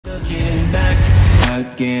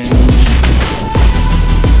again.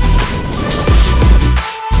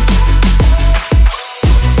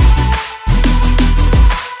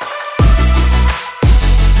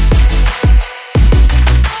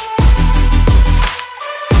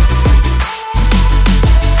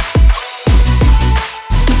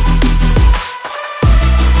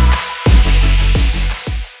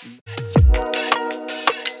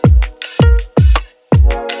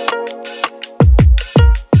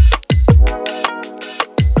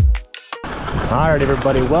 Alright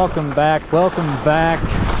everybody, welcome back.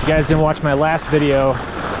 If you guys didn't watch my last video,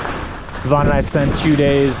 Savannah and I spent 2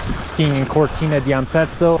 days skiing in Cortina di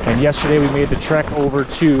Ampezzo, and yesterday we made the trek over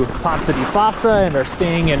to Val Di Fassa and are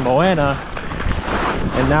staying in Moena.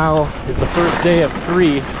 And now is the first day of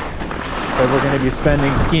 3 that we're going to be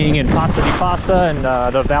spending skiing in Val Di Fassa and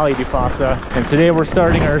the Val Di Fassa. And today we're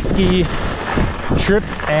starting our ski trip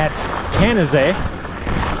at Canizze.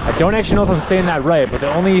 I don't actually know if I'm saying that right, but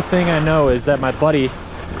the only thing I know is that my buddy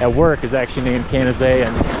at work is actually named Canizze,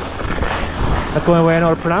 and that's the only way I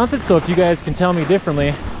know to pronounce it. So if you guys can tell me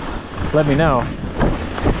differently, let me know.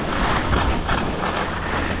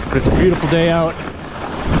 But it's a beautiful day out,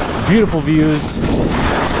 beautiful views.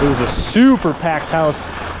 It was a super packed house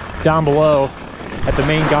down below at the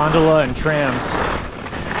main gondola and trams.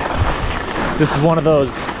 This is one of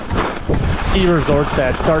those ski resorts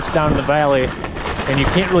that starts down in the valley and you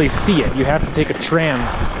can't really see it. You have to take a tram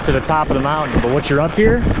to the top of the mountain. But once you're up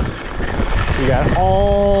here, you got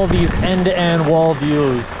all these end-to-end wall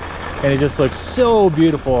views, and it just looks so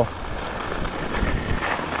beautiful.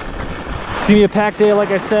 It's gonna be a packed day,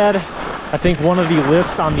 like I said. I think one of the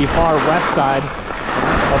lifts on the far west side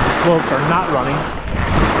of the slopes are not running.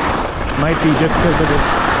 Might be just because of this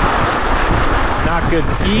not good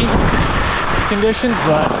ski conditions,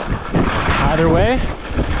 but either way,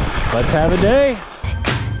 let's have a day.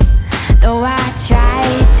 Though I try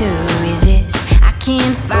to resist, I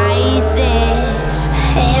can't fight this.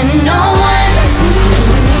 And no one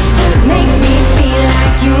makes me feel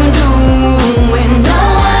like you do. And no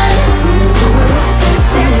one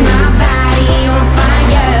sets my body on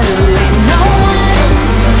fire. And no one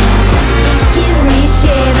gives me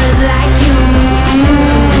shivers like you.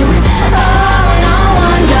 Oh, no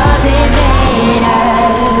one does it better.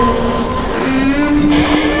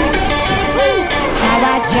 How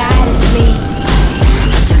I try to sleep,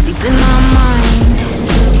 but you're deep in my mind.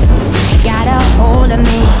 Got a hold of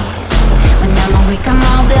me. When I'm awake, I'm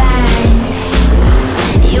all blind.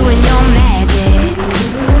 You and your magic,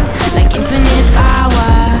 like infinite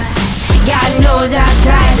power. God knows I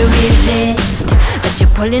try to resist, but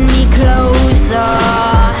you're pulling me closer.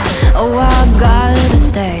 Oh, I gotta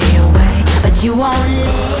stay away, but you won't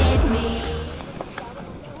let me.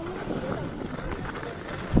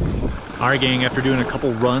 Alright gang, after doing a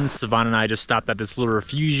couple runs, Savannah and I just stopped at this little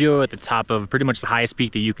refugio at the top of pretty much the highest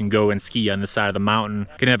peak that you can go and ski on this side of the mountain.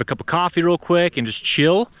 Gonna have a cup of coffee real quick and just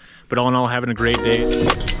chill, but all in all, having a great day.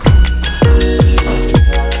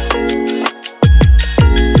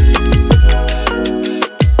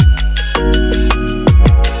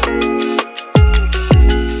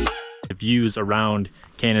 The views around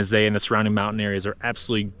Canizze and the surrounding mountain areas are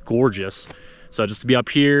absolutely gorgeous. So just to be up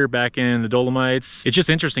here back in the Dolomites. It's just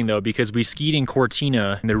interesting though, because we skied in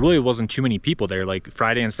Cortina and there really wasn't too many people there. Like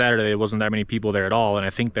Friday and Saturday, there wasn't that many people there at all. And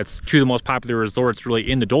I think that's two of the most popular resorts really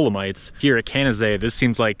in the Dolomites. Here at Canizze, this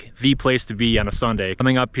seems like the place to be on a Sunday.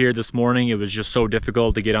 Coming up here this morning, it was just so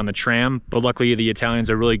difficult to get on the tram. But luckily the Italians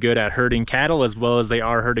are really good at herding cattle as well as they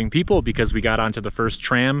are herding people, because we got onto the first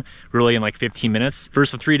tram really in like 15 minutes.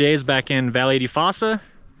 First of 3 days back in Val Di Fassa.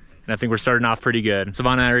 And I think we're starting off pretty good.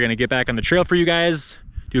 Savannah and I are gonna get back on the trail for you guys,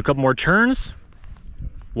 do a couple more turns.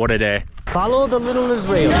 What a day. Follow the little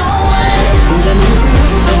Israel. No one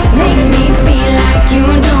makes me feel like you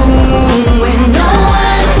do. And no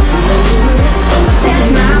one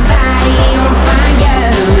sets my body on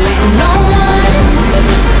fire. And no one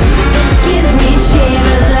gives me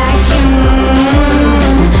shivers like you.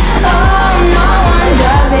 Oh, no one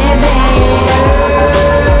does it better.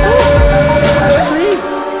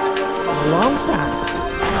 Long time.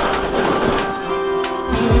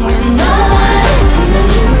 When no one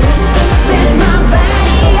sets my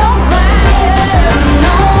body on fire,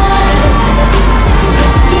 no one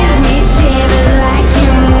gives me shivers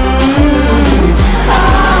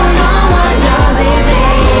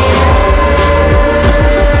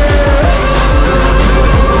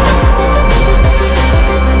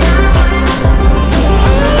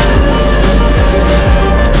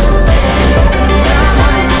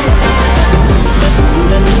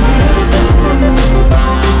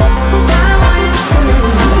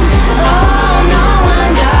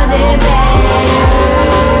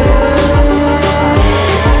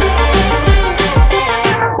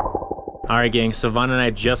Alright gang, so Vaughn and I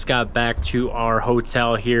just got back to our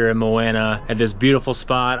hotel here in Moana at this beautiful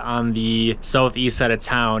spot on the southeast side of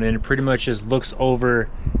town, and it pretty much just looks over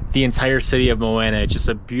the entire city of Moana. It's just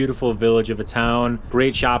a beautiful village of a town,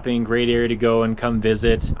 great shopping, great area to go and come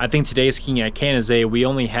visit. I think today skiing at Canizei, we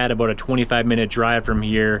only had about a 25-minute drive from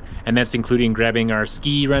here, and that's including grabbing our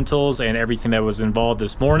ski rentals and everything that was involved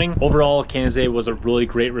this morning. Overall, Canizei was a really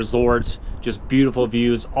great resort, just beautiful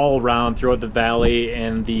views all around throughout the valley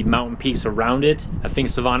and the mountain peaks around it. I think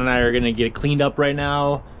Savannah and I are gonna get cleaned up right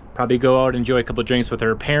now, probably go out and enjoy a couple drinks with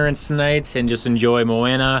her parents tonight and just enjoy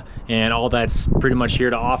Moana and all that's pretty much here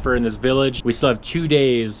to offer in this village. We still have 2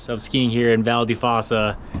 days of skiing here in Val Di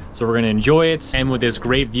Fassa, so we're gonna enjoy it and with this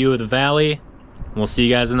great view of the valley. We'll see you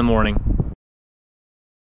guys in the morning.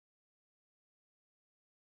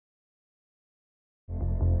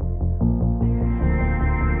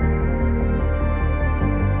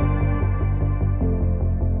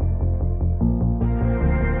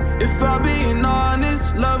 If I'm being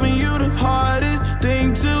honest, loving you the hardest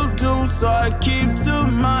thing to do, so I keep to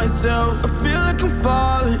myself. I feel like I'm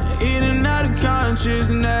falling in and out of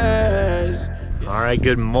consciousness. All right,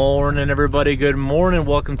 good morning everybody, good morning.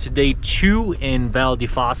 Welcome to day 2 in Val Di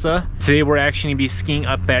Fassa. Today we're actually gonna be skiing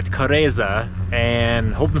up at Careza,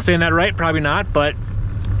 and hope I'm saying that right, probably not, but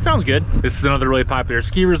sounds good. This is another really popular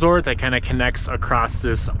ski resort that kind of connects across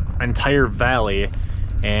this entire valley.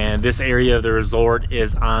 And this area of the resort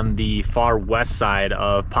is on the far west side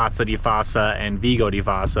of Pozzo di Fassa and Vigo di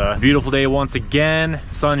Fassa. Beautiful day once again,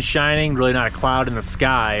 sun shining, really not a cloud in the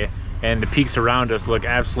sky, and the peaks around us look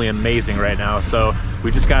absolutely amazing right now. So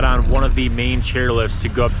we just got on one of the main chairlifts to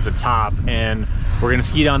go up to the top, and we're gonna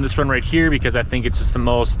ski down this run right here because I think it's just the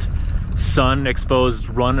most sun exposed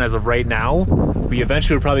run as of right now. We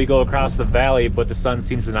eventually will probably go across the valley, but the sun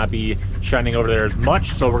seems to not be shining over there as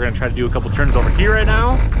much, so we're gonna try to do a couple turns over here right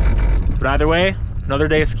now. But either way, another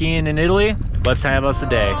day of skiing in Italy. Let's have us a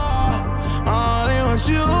day. I want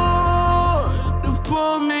you to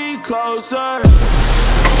pull me closer.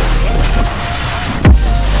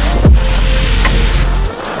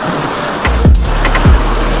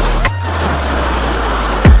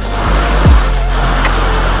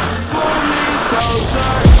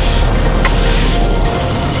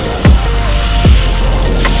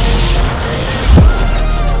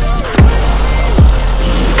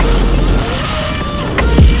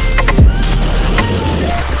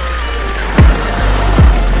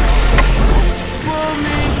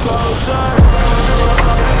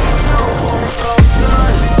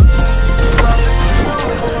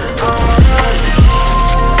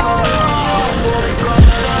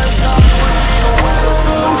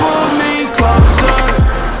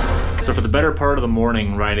 Better part of the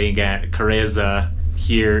morning riding at Careza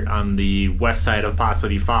here on the west side of Pozzo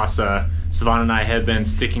di Fassa. Savannah and I have been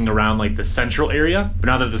sticking around like the central area, but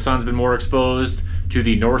now that the sun's been more exposed to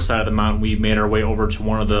the north side of the mountain, we made our way over to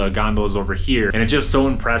one of the gondolas over here, and it's just so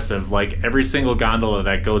impressive. Like every single gondola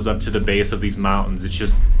that goes up to the base of these mountains, it's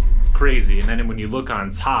just crazy. And then when you look on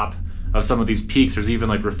top of some of these peaks, there's even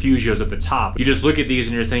like refugios at the top. You just look at these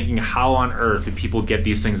and you're thinking, how on earth do people get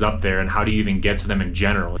these things up there, and how do you even get to them in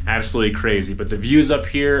general? Absolutely crazy, but the views up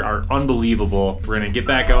here are unbelievable. We're gonna get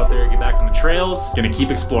back out there, get back on the trails, gonna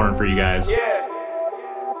keep exploring for you guys. Yeah.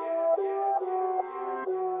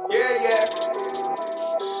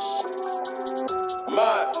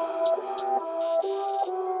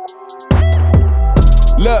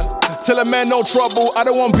 Look, tell a man no trouble, I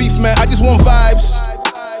don't want beef, man, I just want vibes.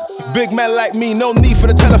 Big man like me, no need for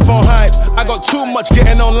the telephone hype. I got too much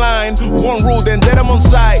getting online. One rule, then dead I'm on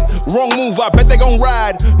site. Wrong move, I bet they gon'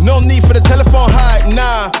 ride. No need for the telephone hype,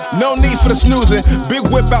 nah. No need for the snoozing. Big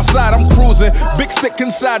whip outside, I'm cruising. Big stick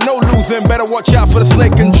inside, no losing. Better watch out for the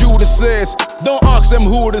snake and Judas. Don't ask them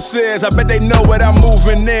who this is. I bet they know what I'm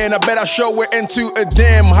moving in. I bet I show it into a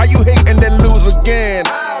dim. How you hate and then lose again?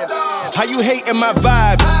 How you hating my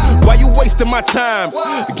vibes? Why you wasting my time?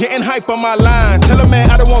 Getting hype on my line. Tell a man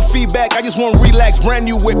I don't want feedback, I just want relax. Brand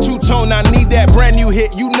new whip, two-tone, I need that brand new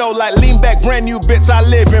hit. You know, like lean back, brand new bits I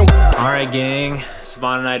live in. Alright gang,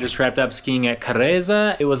 Savannah and I just wrapped up skiing at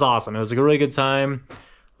Careza. It was awesome, it was a really good time.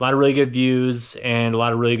 A lot of really good views and a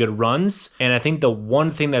lot of really good runs. And I think the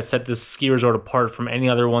one thing that set this ski resort apart from any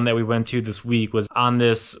other one that we went to this week was on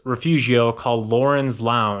this refugio called Lauren's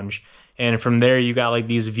Lounge. And from there, you got like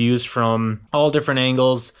these views from all different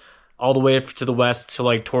angles, all the way to the west to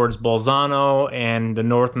like towards Bolzano and the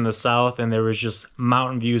north and the south. And there was just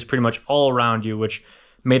mountain views pretty much all around you, which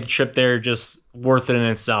made the trip there just worth it in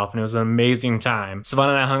itself, and it was an amazing time.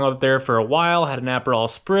 Savannah and I hung out there for a while, had an Aperol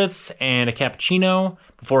Spritz and a cappuccino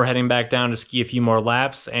before heading back down to ski a few more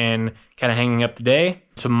laps and kind of hanging up the day.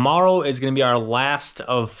 Tomorrow is going to be our last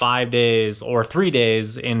of 5 days or 3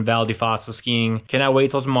 days in Val Di Fassa skiing. Cannot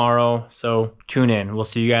wait till tomorrow, so tune in. We'll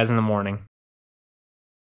see you guys in the morning.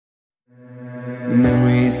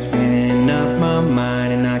 Memories filling up my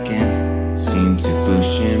mind and I can't seem to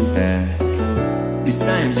push him back. These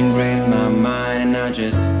times ingrained in my mind and I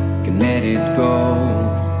just can't let it go.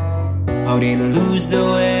 How did I lose the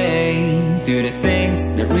way through the things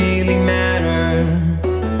that really matter?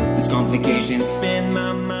 These complications spin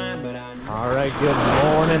my mind, but I... Alright, good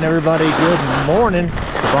morning everybody, good morning.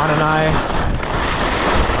 Savannah and I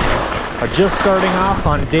are just starting off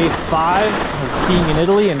on day 5 of skiing in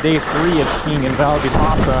Italy and day 3 of skiing in Val Di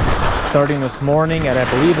Fassa. Starting this morning at, I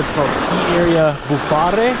believe it's called Ski Area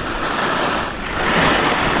Buffare.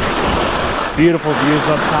 Beautiful views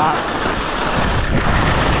up top.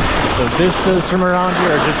 The vistas from around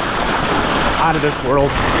here are just out of this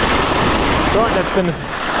world. But that's been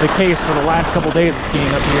the case for the last couple days of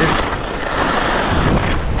skiing up here.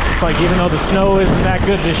 It's like even though the snow isn't that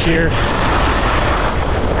good this year,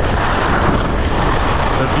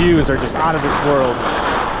 the views are just out of this world.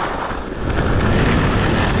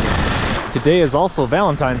 Today is also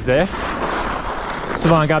Valentine's Day.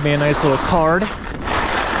 Savannah got me a nice little card.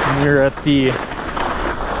 And we're at the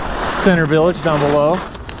Center Village down below.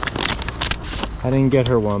 I didn't get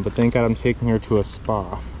her one, but thank God I'm taking her to a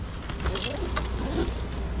spa.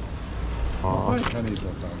 Aww.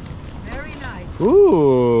 Very nice.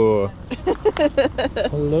 Ooh.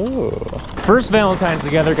 Hello. First Valentine's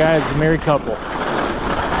together, guys, as a married couple.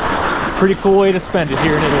 Pretty cool way to spend it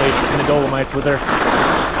here in Italy, in the Dolomites with her.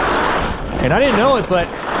 And I didn't know it, but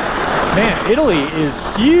man, Italy is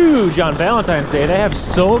huge on Valentine's Day. They have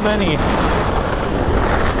so many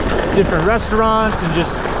different restaurants and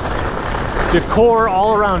just decor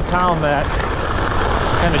all around town that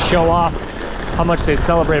kind of show off how much they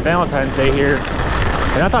celebrate Valentine's Day here.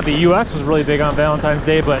 And I thought the US was really big on Valentine's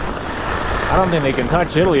Day, but I don't think they can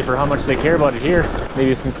touch Italy for how much they care about it here.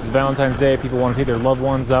 Maybe since it's Valentine's Day, people want to take their loved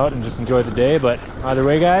ones out and just enjoy the day. But either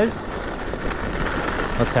way, guys,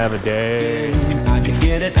 let's have a day. I can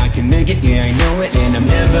get it, I can make it, yeah, I know it, and I'm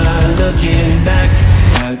never looking back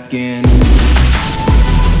again.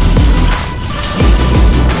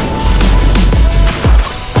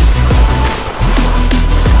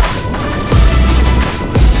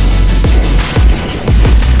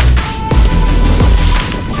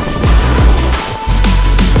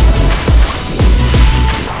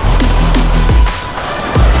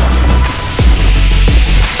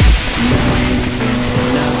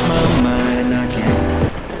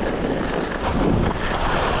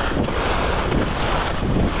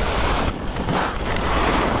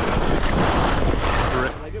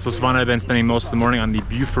 So Savannah and I have been spending most of the morning on the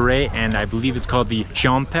Buffare and I believe it's called the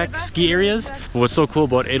Champec ski areas. But what's so cool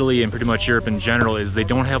about Italy and pretty much Europe in general is they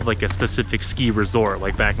don't have like a specific ski resort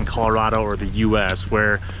like back in Colorado or the US,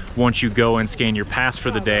 where once you go and scan your pass for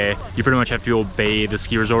the day, you pretty much have to obey the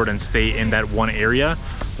ski resort and stay in that one area.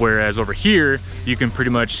 Whereas over here, you can pretty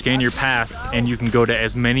much scan your pass and you can go to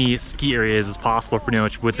as many ski areas as possible pretty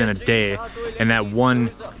much within a day. And that one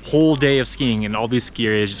whole day of skiing in all these ski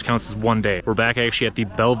areas just counts as one day. We're back actually at the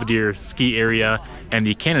Belvedere ski area and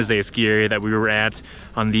the Canizze ski area that we were at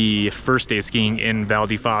on the first day of skiing in Val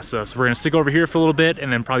Di Fassa. So we're gonna stick over here for a little bit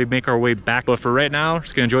and then probably make our way back. But for right now,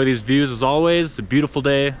 just gonna enjoy these views as always. It's a beautiful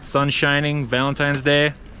day, sun shining, Valentine's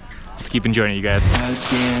Day. Let's keep enjoying it, you guys.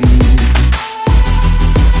 Again.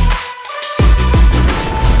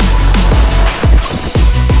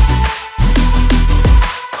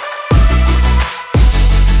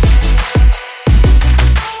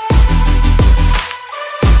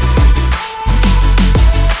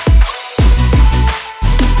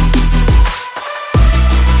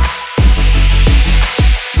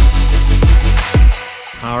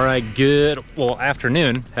 Good, well,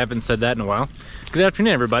 afternoon. Haven't said that in a while. Good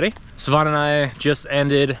afternoon, everybody. Savannah and I just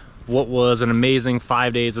ended what was an amazing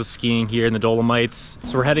 5 days of skiing here in the Dolomites.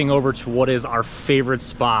 So we're heading over to what is our favorite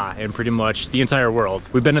spa in pretty much the entire world.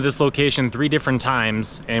 We've been to this location 3 different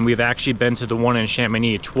times, and we've actually been to the one in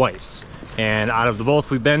Chamonix twice. And out of the both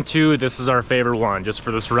we've been to, this is our favorite one, just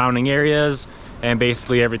for the surrounding areas and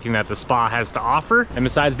basically everything that the spa has to offer. And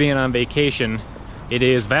besides being on vacation, it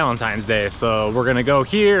is Valentine's Day, so we're gonna go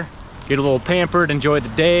here, get a little pampered, enjoy the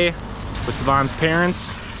day with Savannah's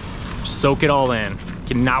parents, just soak it all in.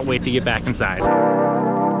 Cannot wait to get back inside.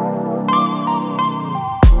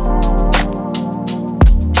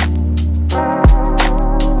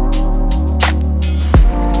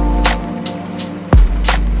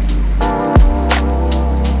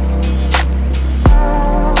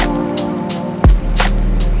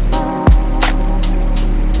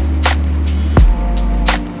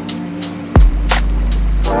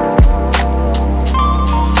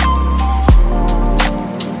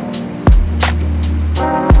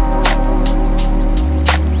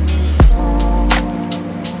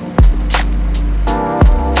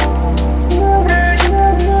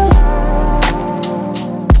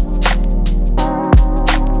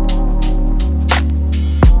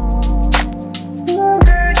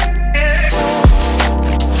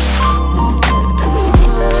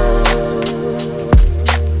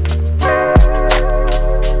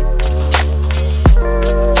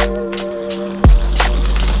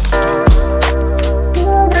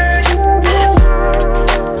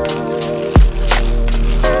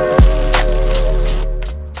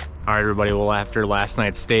 everybody. Well, after last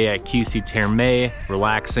night's stay at QC Terme,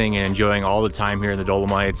 relaxing and enjoying all the time here in the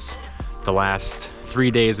Dolomites, the last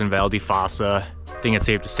 3 days in Val Di Fassa, I think it's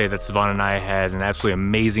safe to say that Savannah and I had an absolutely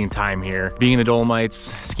amazing time here. Being in the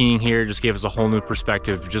Dolomites, skiing here just gave us a whole new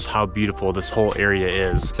perspective of just how beautiful this whole area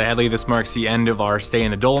is. Sadly, this marks the end of our stay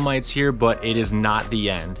in the Dolomites here, but it is not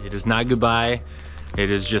the end. It is not goodbye. It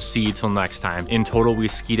is just see you till next time. In total, we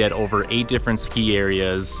skied at over 8 different ski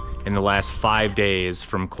areas in the last 5 days,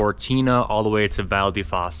 from Cortina all the way to Val Di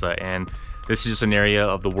Fassa. And this is just an area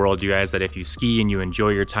of the world, you guys, that if you ski and you enjoy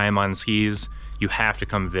your time on skis, you have to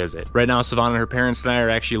come visit. Right now, Savannah and her parents and I are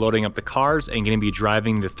actually loading up the cars and gonna be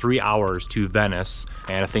driving the 3 hours to Venice.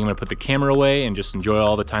 And I think I'm gonna put the camera away and just enjoy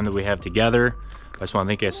all the time that we have together. I just wanna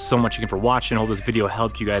thank you guys so much again for watching. I hope this video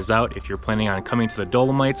helped you guys out if you're planning on coming to the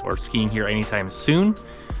Dolomites or skiing here anytime soon. So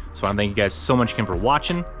I wanna thank you guys so much again for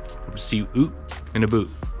watching. Hope to see you OOT and ABOOT.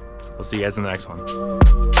 We'll see you guys in the next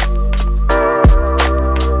one.